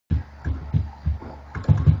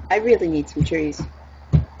I really need some trees.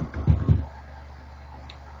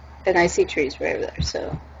 And I see trees right over there,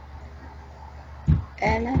 so.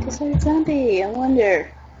 And I decided zombie, I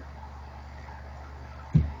wonder.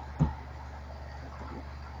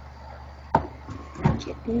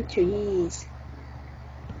 Getting trees.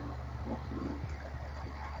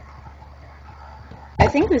 I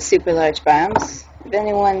think it was super large biomes. If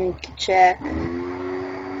anyone could check.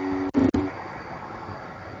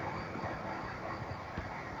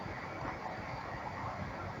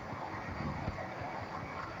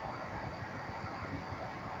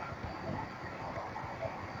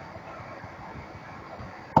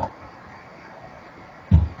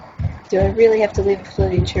 Do I really have to leave a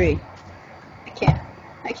floating tree? I can't.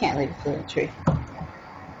 I can't leave a floating tree.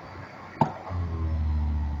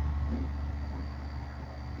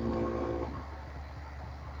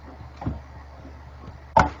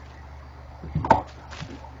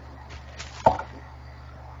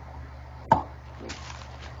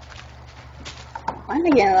 Why am I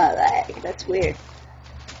getting a lot of lag? That's weird.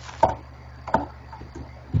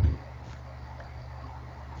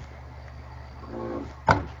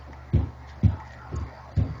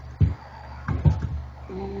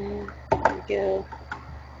 And there we go.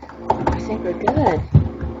 I think we're good.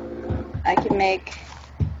 I can make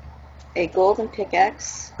a golden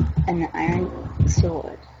pickaxe and an iron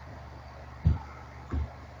sword.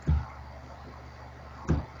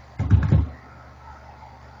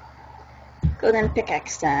 Golden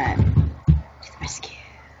pickaxe time. To the rescue.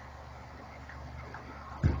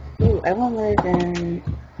 Ooh, I want to live in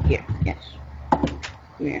here. Yes.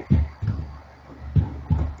 Here.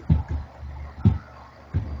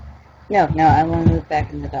 No, I want to move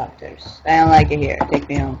back in the doctor's. I don't like it here. Take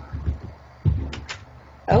me home.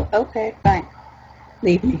 Oh, okay, fine.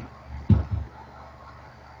 Leave me.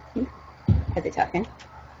 Are they talking?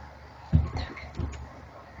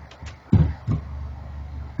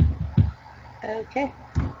 Okay.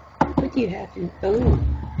 What do you have to... Oh.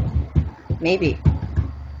 Maybe.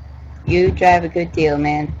 You drive a good deal,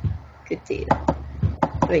 man. Good deal.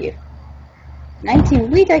 What are you?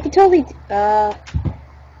 19 weak? I can totally... I'll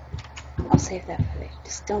save that for later.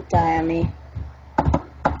 Just don't die on me.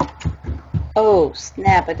 Oh,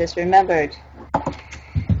 snap. I just remembered.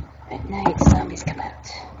 At night, zombies come out.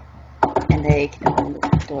 And they can open the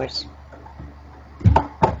doors.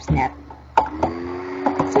 Snap.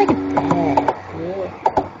 It's like a bed.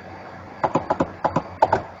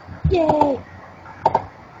 Yeah. Yay!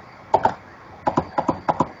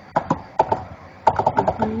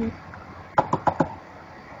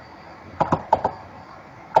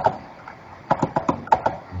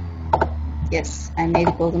 Yes, I made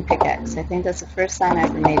a golden pickaxe. I think that's the first time I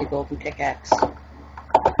ever made a golden pickaxe.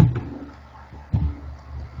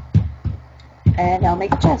 And I'll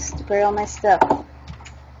make a chest to put all my stuff.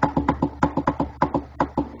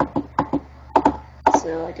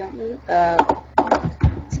 So I don't lose,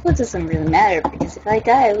 it doesn't really matter, because if I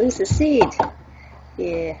die, I lose the seed.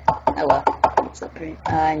 Yeah, oh well, it's so pretty.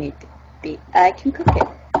 I need to be, I can cook it.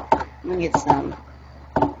 I'm gonna get some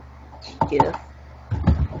stuff.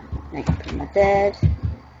 I can put my bed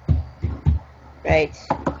right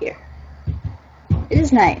here. It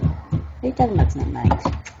is night. What are you talking about? It's not night.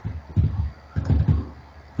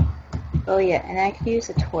 Oh yeah, and I can use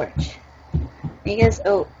a torch. You guys,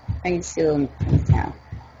 oh, I can steal them from the town.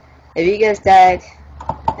 If you guys died,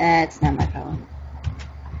 that's not my problem.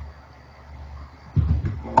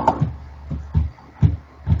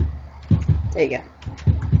 There you go.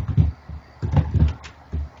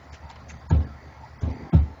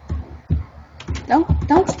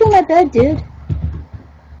 Don't steal my bed, dude.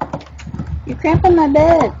 You're cramping my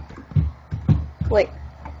bed. Wait.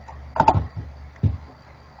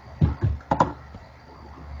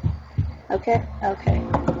 Okay.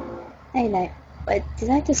 Hey, night. Wait, did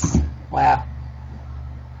I just... Wow.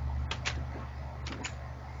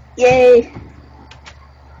 Yay!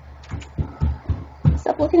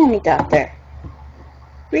 Stop looking at me, doctor.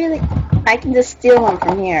 Really? I can just steal one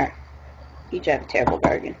from here. You drive a terrible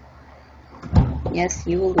bargain. Yes,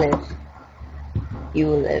 you will live. You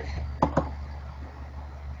will live.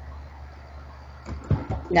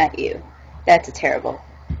 Not you. That's a terrible.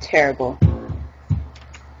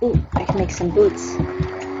 Ooh, I can make some boots.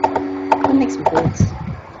 I'll make some boots.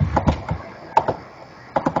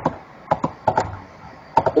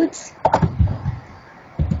 Boots.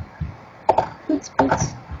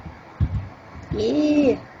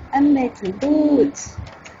 Yeah, I made some boots.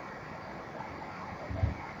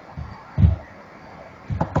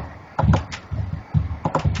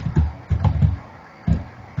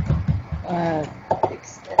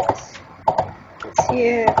 Fix this. It's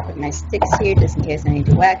here. Put my sticks here just in case I need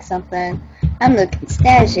to whack something. I'm looking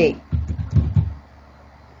snazzy.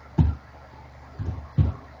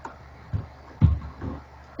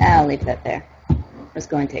 I'll leave that there. I was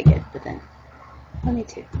going to take it, but then I'll need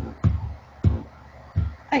to.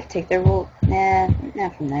 I can take their wool. Nah,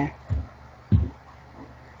 not from there.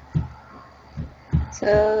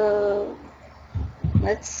 So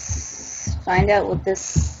let's find out what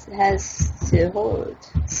this has to hold.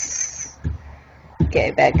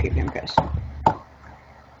 Okay, bad creepy impression.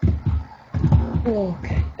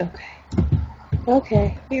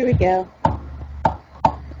 Okay, here we go.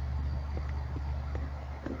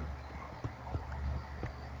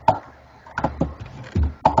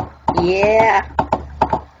 Yeah.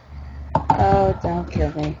 Oh, don't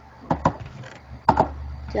kill me.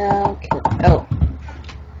 Don't kill me. Oh.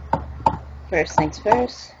 First things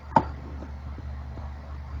first.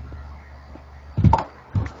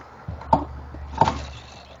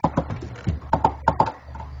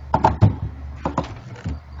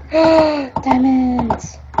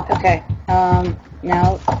 Diamonds! Okay,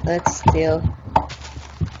 now let's steal.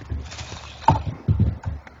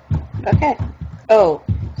 Okay. Oh,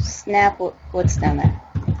 snap, what's down there?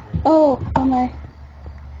 Oh my.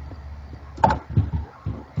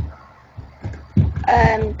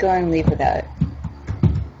 I'm going to leave without it.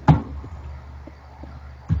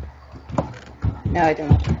 No, I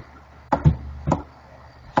don't.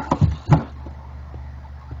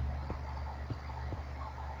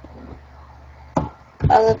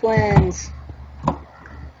 Olive wins.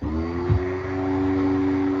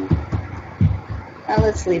 Now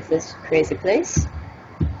let's leave this crazy place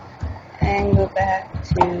and go back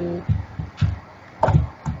to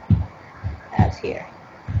out here.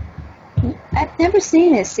 I've never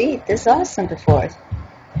seen a seat this awesome before.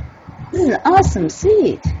 This is an awesome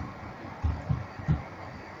seat.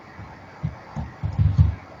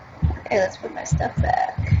 Okay, let's put my stuff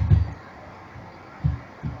back.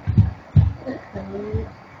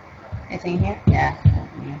 Anything here? Yeah,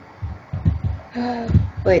 nothing here.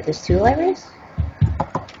 Wait, there's two libraries?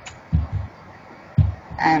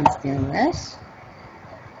 I'm stealing this.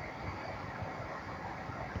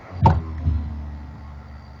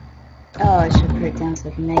 Oh, I should put it down so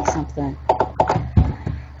I can make something.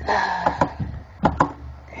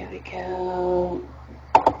 There we go.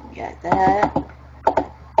 Got that.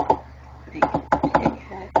 Make a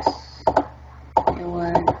pickaxe. New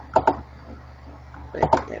one.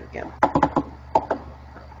 But there we go.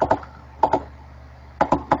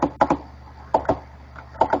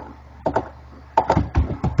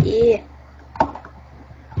 Yeah.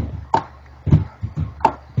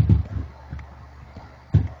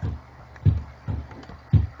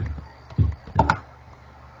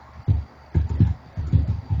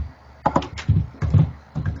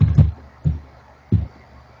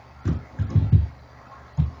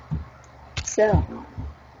 So,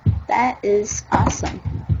 that is awesome.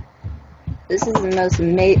 This is the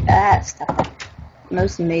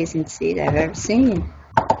most amazing seed I've ever seen.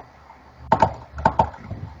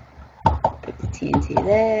 Put the TNT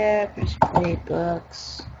there, pressure plate,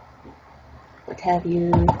 books, what have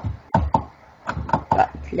you.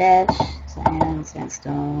 Rotten flesh, sand,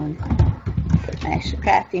 sandstone. Put my extra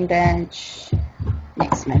crafting bench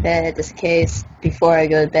next to my bed, just in case before I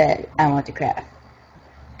go to bed I want to craft.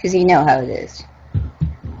 Because you know how it is.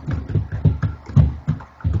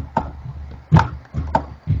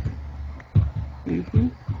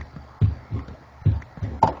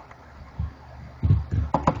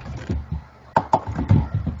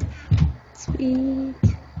 Sweet.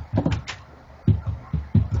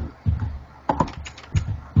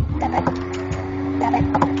 Stop it.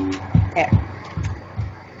 There.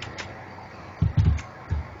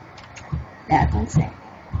 Now one sec.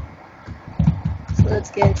 So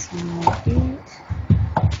let's get some more feet.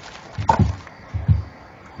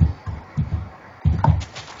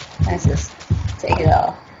 Let's just take it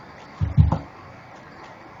all.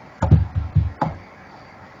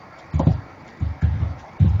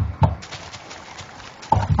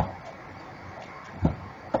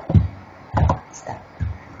 Stop.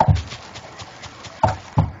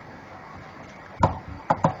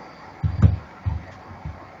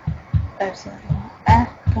 There's something.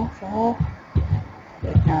 Don't fall.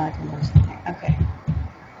 Wait, no, I didn't lose something. Okay.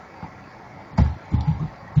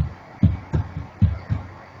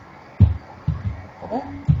 What?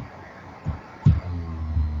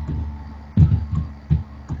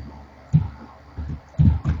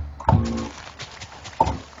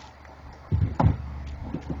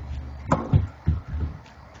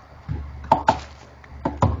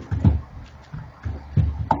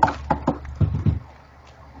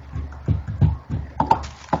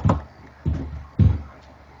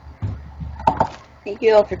 Thank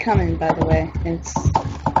you all for coming, by the way. It's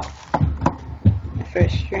my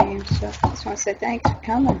first stream, so I just want to say thanks for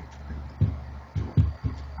coming.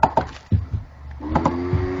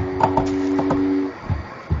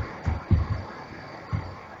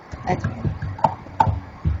 That's right.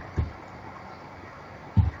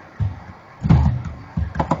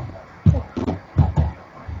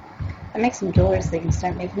 I make some doors, they can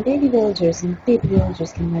start making baby villagers, and baby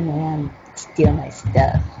villagers can run around and steal my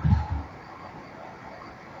stuff.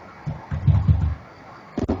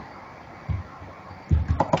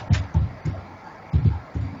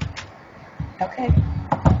 Okay.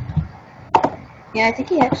 Yeah, I think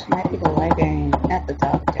he actually might be the librarian, not the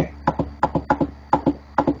doctor.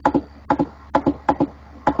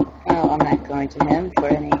 Well, I'm not going to him for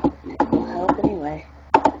any medical help anyway.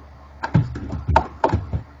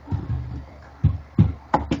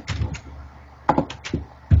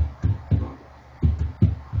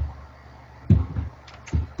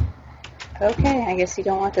 Okay, I guess you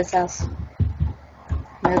don't want this house.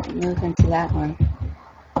 Move into that one.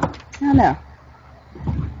 I don't know.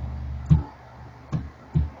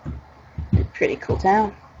 Pretty cool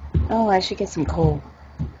town. Oh, I should get some coal.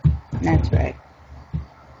 That's right.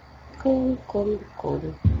 Coal.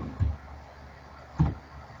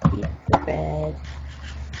 Eat the bread.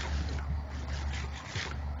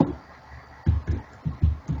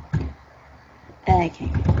 I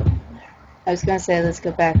can't get coal there. I was gonna say let's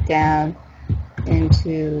go back down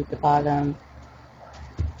into the bottom.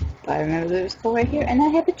 But I remember there was coal right here, and I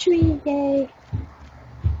have a tree. Yay!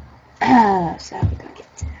 So how are we gonna get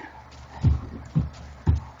down?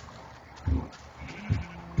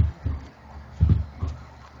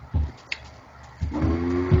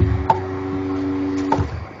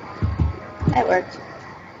 That worked.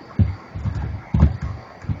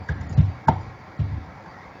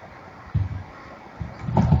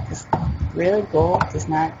 This really gold does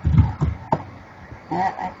not.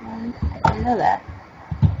 I didn't know that.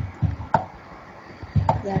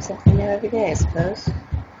 Learn something new every day, I suppose.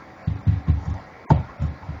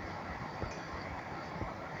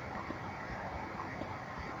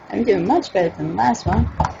 I'm doing much better than the last one.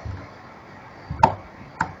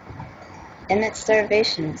 Infinite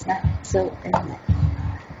starvation is not so infinite.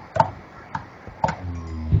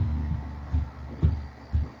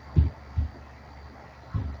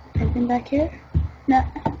 Anything back here? No.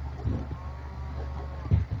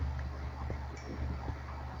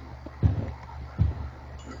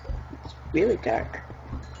 It's really dark.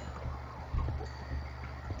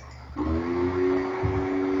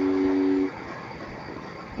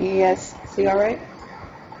 Yes, see all right?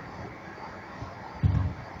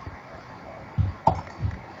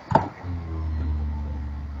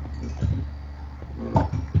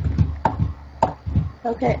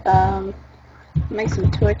 Okay, make some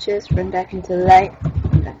torches, run back into the light.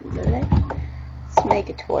 Let's make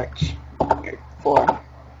a torch. Or 4.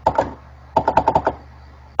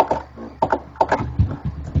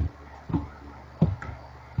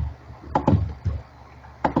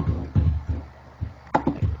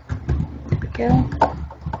 There we go.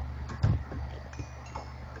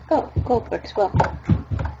 Oh, gold works well.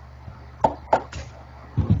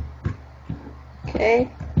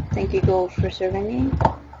 Okay, thank you gold for serving me.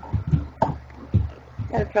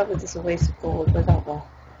 That probably just a waste of gold, but oh well.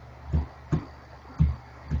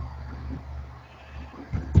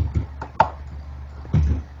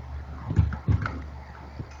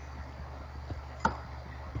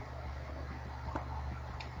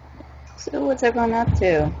 So what's everyone up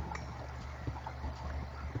to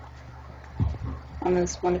on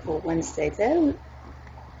this wonderful Wednesday?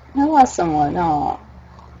 I lost someone. Aw.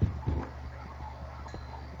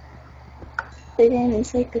 They didn't even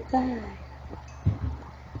say goodbye.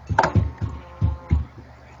 I'm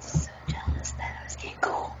so jealous that I was getting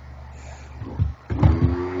cool.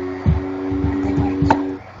 And they weren't.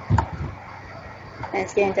 And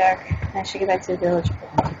it's getting dark. I should get back to the village.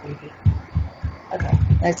 Okay,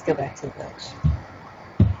 let's go back to the village.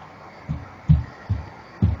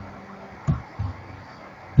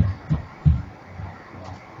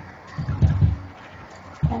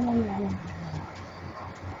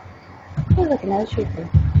 Oh, look, another tree there.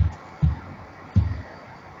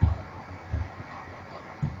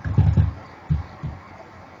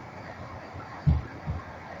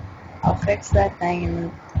 I'll fix that thing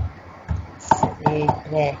and see.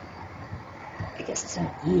 I guess it's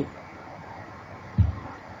gonna eat.